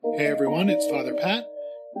Hey everyone, it's Father Pat,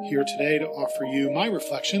 here today to offer you my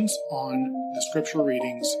reflections on the scripture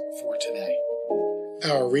readings for today.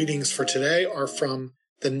 Our readings for today are from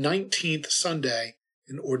the 19th Sunday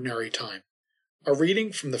in Ordinary Time. A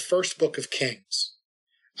reading from the first book of Kings.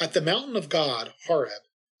 At the mountain of God, Horeb,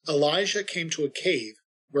 Elijah came to a cave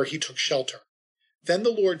where he took shelter. Then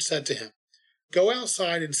the Lord said to him, "Go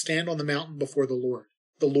outside and stand on the mountain before the Lord.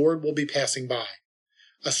 The Lord will be passing by."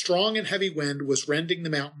 A strong and heavy wind was rending the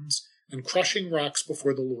mountains and crushing rocks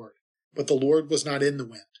before the Lord, but the Lord was not in the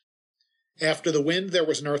wind. After the wind there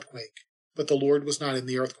was an earthquake, but the Lord was not in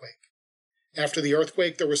the earthquake. After the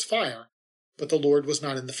earthquake there was fire, but the Lord was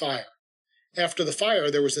not in the fire. After the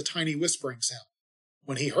fire there was a tiny whispering sound.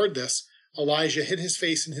 When he heard this, Elijah hid his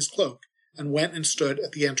face in his cloak and went and stood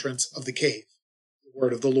at the entrance of the cave. The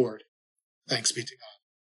word of the Lord. Thanks be to God.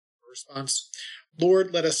 Response: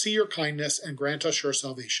 Lord, let us see your kindness and grant us your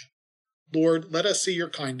salvation. Lord, let us see your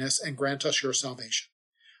kindness and grant us your salvation.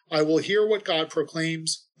 I will hear what God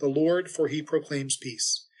proclaims, the Lord, for he proclaims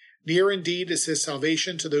peace. Near indeed is his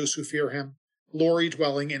salvation to those who fear him, glory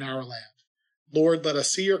dwelling in our land. Lord, let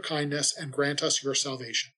us see your kindness and grant us your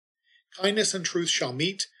salvation. Kindness and truth shall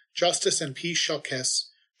meet, justice and peace shall kiss,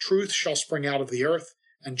 truth shall spring out of the earth,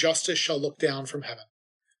 and justice shall look down from heaven.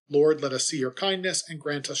 Lord, let us see your kindness and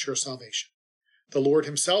grant us your salvation. The Lord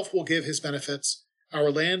himself will give his benefits.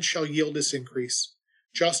 Our land shall yield its increase.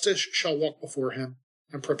 Justice shall walk before him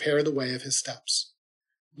and prepare the way of his steps.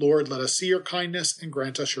 Lord, let us see your kindness and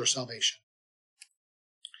grant us your salvation.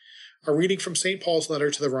 A reading from St. Paul's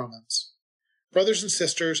letter to the Romans. Brothers and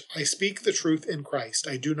sisters, I speak the truth in Christ.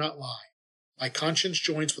 I do not lie. My conscience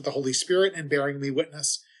joins with the Holy Spirit in bearing me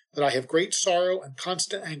witness that I have great sorrow and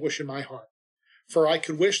constant anguish in my heart. For I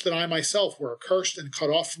could wish that I myself were accursed and cut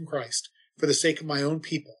off from Christ for the sake of my own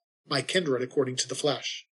people, my kindred according to the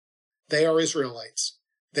flesh. They are Israelites.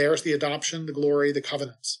 Theirs the adoption, the glory, the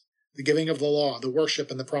covenants, the giving of the law, the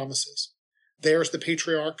worship, and the promises. Theirs the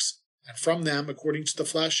patriarchs, and from them, according to the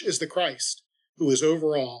flesh, is the Christ, who is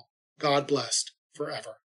over all, God blessed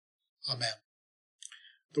forever. Amen.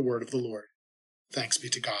 The word of the Lord. Thanks be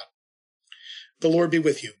to God. The Lord be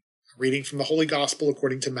with you. A reading from the Holy Gospel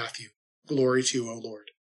according to Matthew. Glory to you, O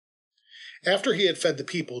Lord. After he had fed the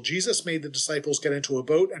people, Jesus made the disciples get into a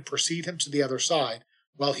boat and proceed him to the other side,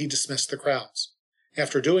 while he dismissed the crowds.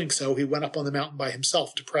 After doing so, he went up on the mountain by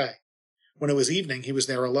himself to pray. When it was evening, he was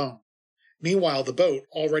there alone. Meanwhile, the boat,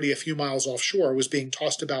 already a few miles offshore, was being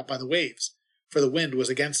tossed about by the waves, for the wind was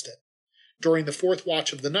against it. During the fourth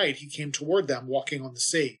watch of the night, he came toward them, walking on the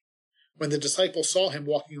sea. When the disciples saw him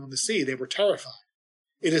walking on the sea, they were terrified.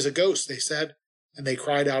 "It is a ghost," they said, and they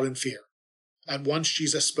cried out in fear. At once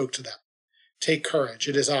Jesus spoke to them. "Take courage,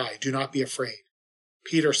 it is I, do not be afraid."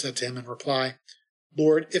 Peter said to him in reply,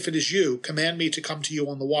 "Lord, if it is you, command me to come to you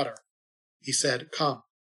on the water." He said, "Come."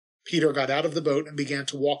 Peter got out of the boat and began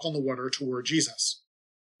to walk on the water toward Jesus.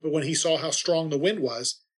 But when he saw how strong the wind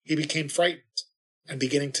was, he became frightened, and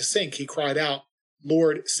beginning to sink, he cried out,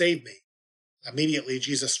 "Lord, save me." Immediately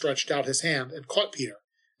Jesus stretched out his hand and caught Peter,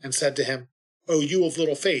 and said to him, "O you of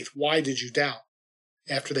little faith, why did you doubt?"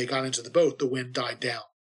 After they got into the boat, the wind died down.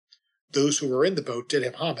 Those who were in the boat did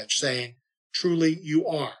him homage, saying, "Truly you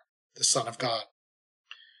are the Son of God."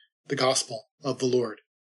 The Gospel of the Lord.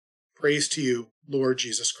 Praise to you, Lord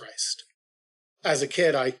Jesus Christ. As a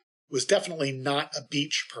kid, I was definitely not a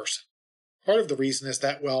beach person. Part of the reason is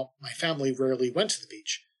that, well, my family rarely went to the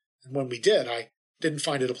beach, and when we did, I didn't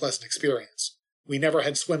find it a pleasant experience. We never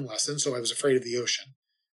had swim lessons, so I was afraid of the ocean.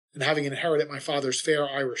 And having inherited my father's fair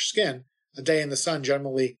Irish skin, a day in the sun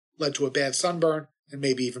generally led to a bad sunburn and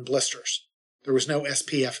maybe even blisters. There was no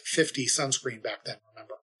SPF 50 sunscreen back then,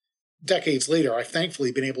 remember. Decades later, I've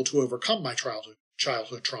thankfully been able to overcome my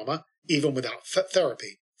childhood trauma, even without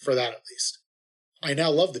therapy, for that at least. I now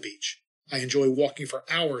love the beach. I enjoy walking for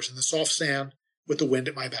hours in the soft sand with the wind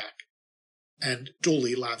at my back. And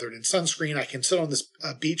duly lathered in sunscreen, I can sit on this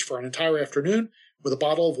beach for an entire afternoon with a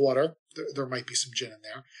bottle of water, there might be some gin in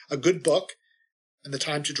there, a good book, and the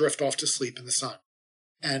time to drift off to sleep in the sun.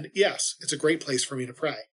 And yes, it's a great place for me to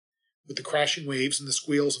pray. With the crashing waves and the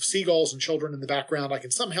squeals of seagulls and children in the background, I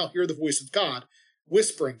can somehow hear the voice of God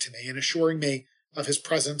whispering to me and assuring me of his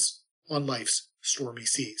presence on life's stormy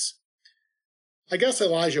seas. I guess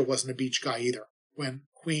Elijah wasn't a beach guy either. When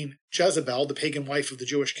Queen Jezebel, the pagan wife of the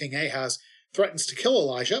Jewish king Ahaz, threatens to kill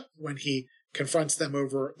Elijah when he confronts them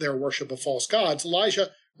over their worship of false gods,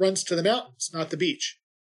 Elijah runs to the mountains, not the beach.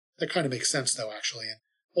 That kind of makes sense, though, actually. In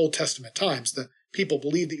Old Testament times, the people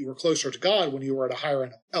believed that you were closer to God when you were at a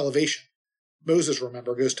higher elevation. Moses,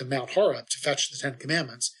 remember, goes to Mount Horeb to fetch the Ten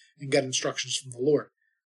Commandments and get instructions from the Lord.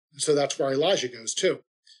 And so that's where Elijah goes, too.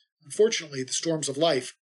 Unfortunately, the storms of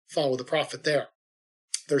life follow the prophet there.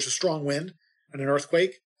 There's a strong wind and an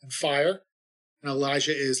earthquake and fire, and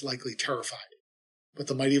Elijah is likely terrified. But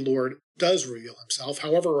the mighty Lord does reveal himself,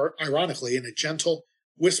 however ironically, in a gentle,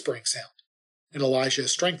 whispering sound, and Elijah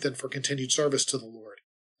is strengthened for continued service to the Lord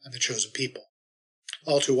and the chosen people.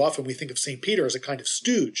 All too often we think of St. Peter as a kind of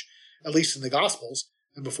stooge, at least in the Gospels,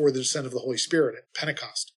 and before the descent of the Holy Spirit at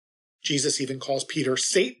Pentecost. Jesus even calls Peter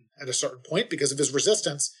Satan at a certain point because of his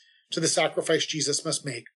resistance to the sacrifice Jesus must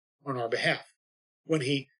make on our behalf. When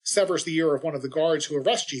he severs the ear of one of the guards who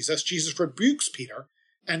arrest Jesus, Jesus rebukes Peter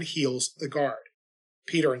and heals the guard.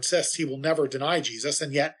 Peter insists he will never deny Jesus,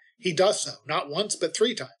 and yet he does so, not once, but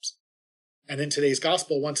 3 times. And in today's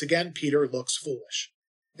gospel, once again, Peter looks foolish.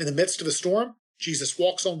 In the midst of a storm, Jesus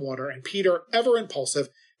walks on water, and Peter, ever impulsive,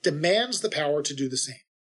 demands the power to do the same.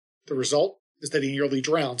 The result is that he nearly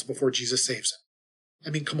drowns before Jesus saves him. I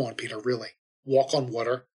mean, come on, Peter, really. Walk on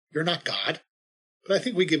water. You're not God. But I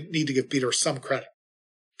think we need to give Peter some credit.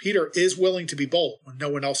 Peter is willing to be bold when no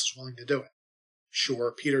one else is willing to do it.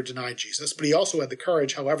 Sure, Peter denied Jesus, but he also had the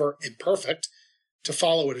courage, however imperfect, to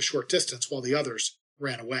follow at a short distance while the others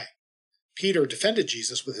ran away. Peter defended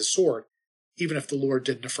Jesus with his sword, even if the Lord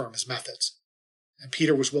didn't affirm his methods. And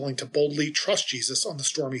Peter was willing to boldly trust Jesus on the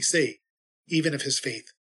stormy sea, even if his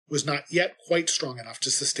faith was not yet quite strong enough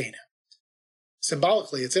to sustain him.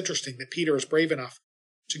 Symbolically, it's interesting that Peter is brave enough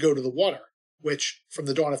to go to the water, which, from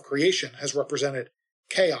the dawn of creation, has represented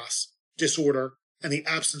chaos, disorder, and the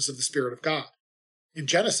absence of the Spirit of God. In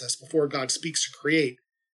Genesis, before God speaks to create,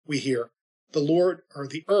 we hear,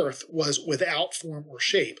 the earth was without form or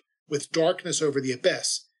shape, with darkness over the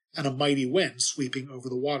abyss, and a mighty wind sweeping over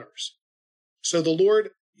the waters. So the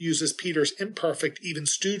Lord uses Peter's imperfect, even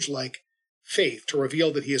stooge-like faith to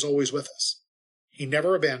reveal that he is always with us. He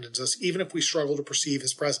never abandons us, even if we struggle to perceive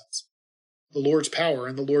his presence. The Lord's power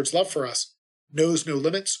and the Lord's love for us knows no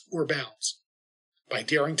limits or bounds. By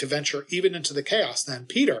daring to venture even into the chaos, then,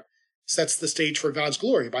 Peter sets the stage for God's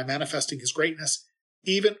glory by manifesting his greatness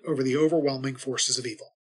even over the overwhelming forces of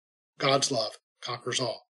evil. God's love conquers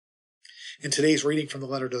all. In today's reading from the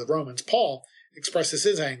letter to the Romans, Paul expresses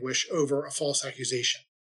his anguish over a false accusation.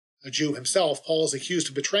 A Jew himself, Paul is accused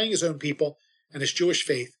of betraying his own people and his Jewish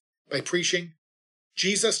faith by preaching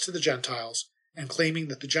Jesus to the Gentiles and claiming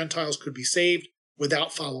that the Gentiles could be saved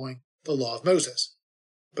without following the law of Moses.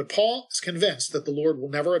 But Paul is convinced that the Lord will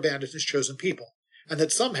never abandon his chosen people, and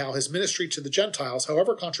that somehow his ministry to the Gentiles,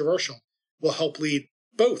 however controversial, will help lead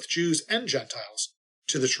both Jews and Gentiles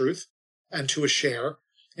to the truth and to a share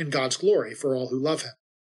in God's glory for all who love him.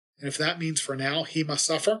 And if that means for now he must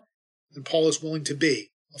suffer, then Paul is willing to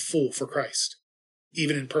be a fool for Christ.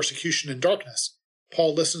 Even in persecution and darkness,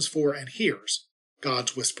 Paul listens for and hears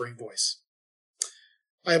God's whispering voice.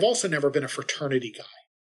 I have also never been a fraternity guy.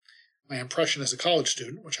 My impression as a college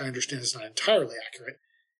student, which I understand is not entirely accurate,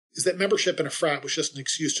 is that membership in a frat was just an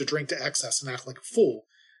excuse to drink to excess and act like a fool,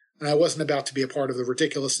 and I wasn't about to be a part of the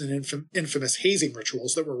ridiculous and infamous hazing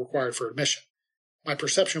rituals that were required for admission. My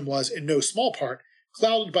perception was, in no small part,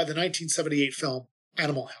 clouded by the 1978 film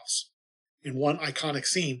Animal House. In one iconic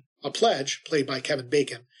scene, a pledge, played by Kevin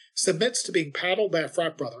Bacon, submits to being paddled by a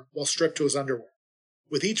frat brother while stripped to his underwear.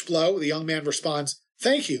 With each blow, the young man responds,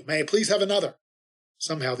 "Thank you, may I please have another?"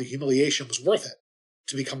 Somehow the humiliation was worth it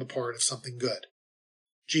to become a part of something good.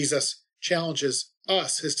 Jesus challenges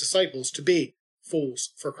us, his disciples, to be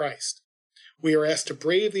fools for Christ. We are asked to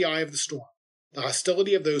brave the eye of the storm, the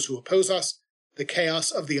hostility of those who oppose us, the chaos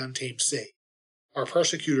of the untamed sea. Our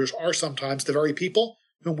persecutors are sometimes the very people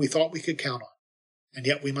whom we thought we could count on, and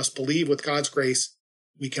yet we must believe with God's grace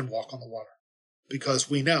we can walk on the water, because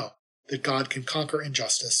we know that God can conquer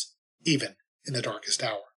injustice even in the darkest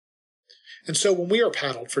hour. And so when we are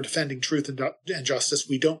paddled for defending truth and justice,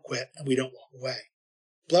 we don't quit and we don't walk away.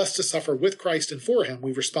 Blessed to suffer with Christ and for him,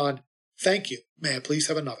 we respond, "Thank you, may I please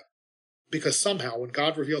have another?" Because somehow when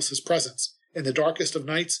God reveals his presence in the darkest of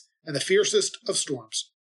nights and the fiercest of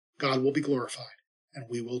storms, God will be glorified, and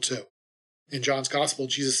we will too. In John's Gospel,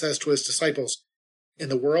 Jesus says to his disciples, "In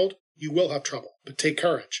the world you will have trouble, but take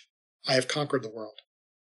courage. I have conquered the world."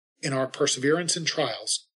 In our perseverance in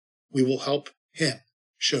trials, we will help him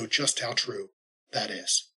show just how true that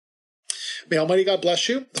is. May Almighty God bless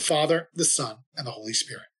you, the Father, the Son, and the Holy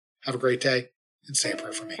Spirit. Have a great day, and say a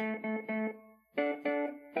prayer for me.